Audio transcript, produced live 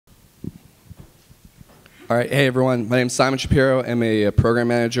All right, hey everyone, my name is Simon Shapiro. I'm a program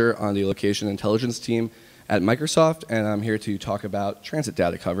manager on the location intelligence team at Microsoft, and I'm here to talk about transit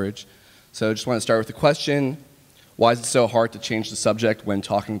data coverage. So I just want to start with the question, why is it so hard to change the subject when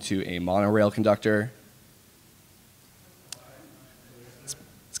talking to a monorail conductor? It's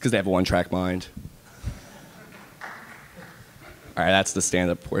because they have a one-track mind. All right, that's the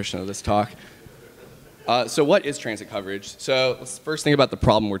stand-up portion of this talk. So what is transit coverage? So let's first think about the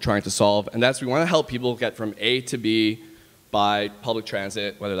problem we're trying to solve, and that's we want to help people get from A to B by public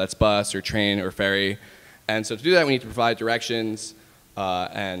transit, whether that's bus or train or ferry. And so to do that, we need to provide directions.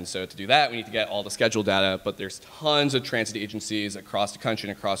 And so to do that, we need to get all the schedule data, but there's tons of transit agencies across the country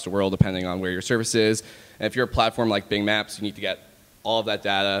and across the world, depending on where your service is. And if you're a platform like Bing Maps, you need to get all of that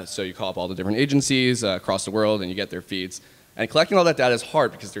data, so you call up all the different agencies across the world and you get their feeds. And collecting all that data is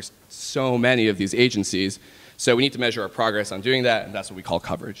hard because there's so many of these agencies. So we need to measure our progress on doing that, and that's what we call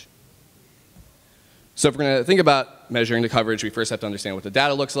coverage. So if we're going to think about measuring the coverage, we first have to understand what the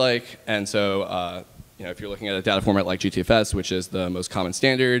data looks like. And so if you're looking at a data format like GTFS, which is the most common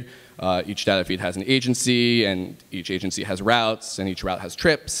standard, each data feed has an agency, and each agency has routes, and each route has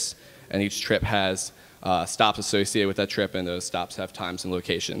trips, and each trip has stops associated with that trip, and those stops have times and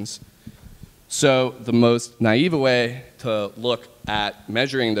locations. So the most naive way to look at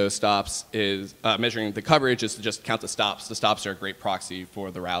measuring those stops is, measuring the coverage is to just count the stops. The stops are a great proxy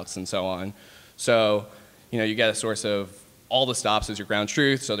for the routes and so on. So you get a source of all the stops as your ground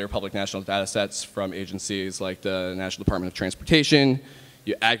truth. So there are public national data sets from agencies like the National Department of Transportation.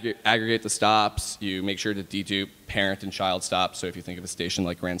 You aggregate the stops. You make sure to dedupe parent and child stops. So if you think of a station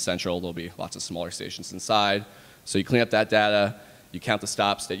like Grand Central, there'll be lots of smaller stations inside. So you clean up that data. You count the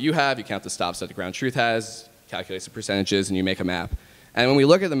stops that you have, you count the stops that the ground truth has, calculates the percentages, and you make a map. And when we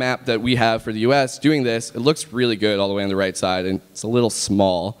look at the map that we have for the US doing this, it looks really good all the way on the right side, and it's a little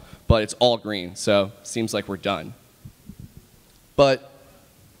small, but it's all green, so it seems like we're done. But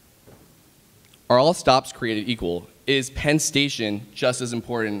are all stops created equal? Is Penn Station just as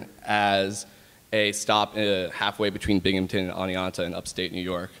important as a stop halfway between Binghamton and Oneonta in upstate New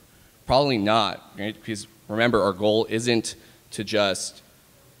York? Probably not, right? Because remember, our goal isn't to just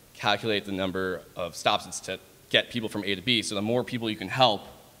calculate the number of stops, it's to get people from A to B. So the more people you can help,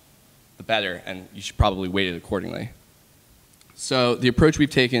 the better, and you should probably weight it accordingly. So the approach we've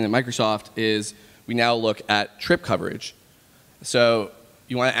taken at Microsoft is we now look at trip coverage. So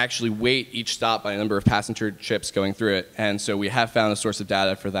you want to actually weight each stop by a number of passenger trips going through it, and so we have found a source of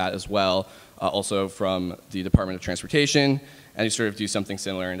data for that as well, also from the Department of Transportation. And you sort of do something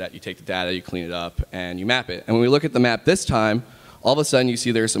similar in that you take the data, you clean it up, and you map it. And when we look at the map this time, all of a sudden you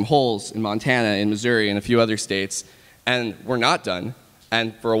see there are some holes in Montana, in Missouri, and a few other states, and we're not done.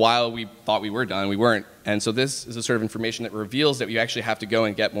 And for a while we thought we were done, we weren't. And so this is the sort of information that reveals that you actually have to go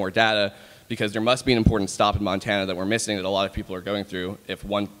and get more data, because there must be an important stop in Montana that we're missing that a lot of people are going through if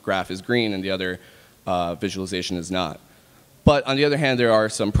one graph is green and the other visualization is not. But on the other hand, there are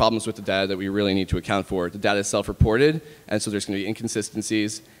some problems with the data that we really need to account for. The data is self-reported, and so there's going to be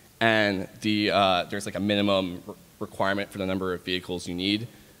inconsistencies, and there's like a minimum requirement for the number of vehicles you need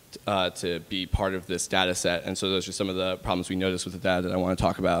to be part of this data set. And so those are some of the problems we noticed with the data that I want to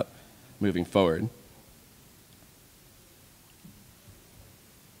talk about moving forward.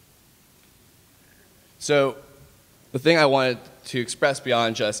 So the thing I wanted to express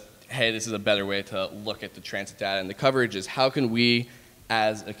beyond just hey, this is a better way to look at the transit data and the coverage is how can we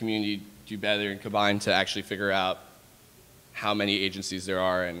as a community do better and combine to actually figure out how many agencies there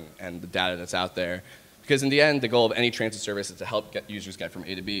are and the data that's out there. Because in the end, the goal of any transit service is to help users get from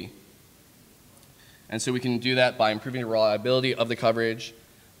A to B. And so we can do that by improving the reliability of the coverage,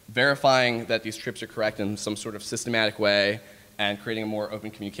 verifying that these trips are correct in some sort of systematic way, and creating a more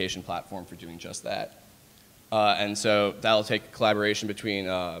open communication platform for doing just that. And so that'll take collaboration between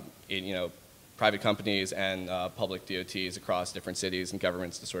private companies and public DOTs across different cities and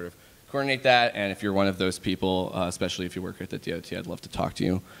governments to sort of coordinate that. And if you're one of those people, especially if you work at the DOT, I'd love to talk to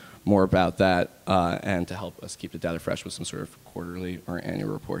you more about that and to help us keep the data fresh with some sort of quarterly or annual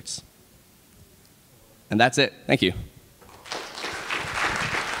reports. And that's it. Thank you.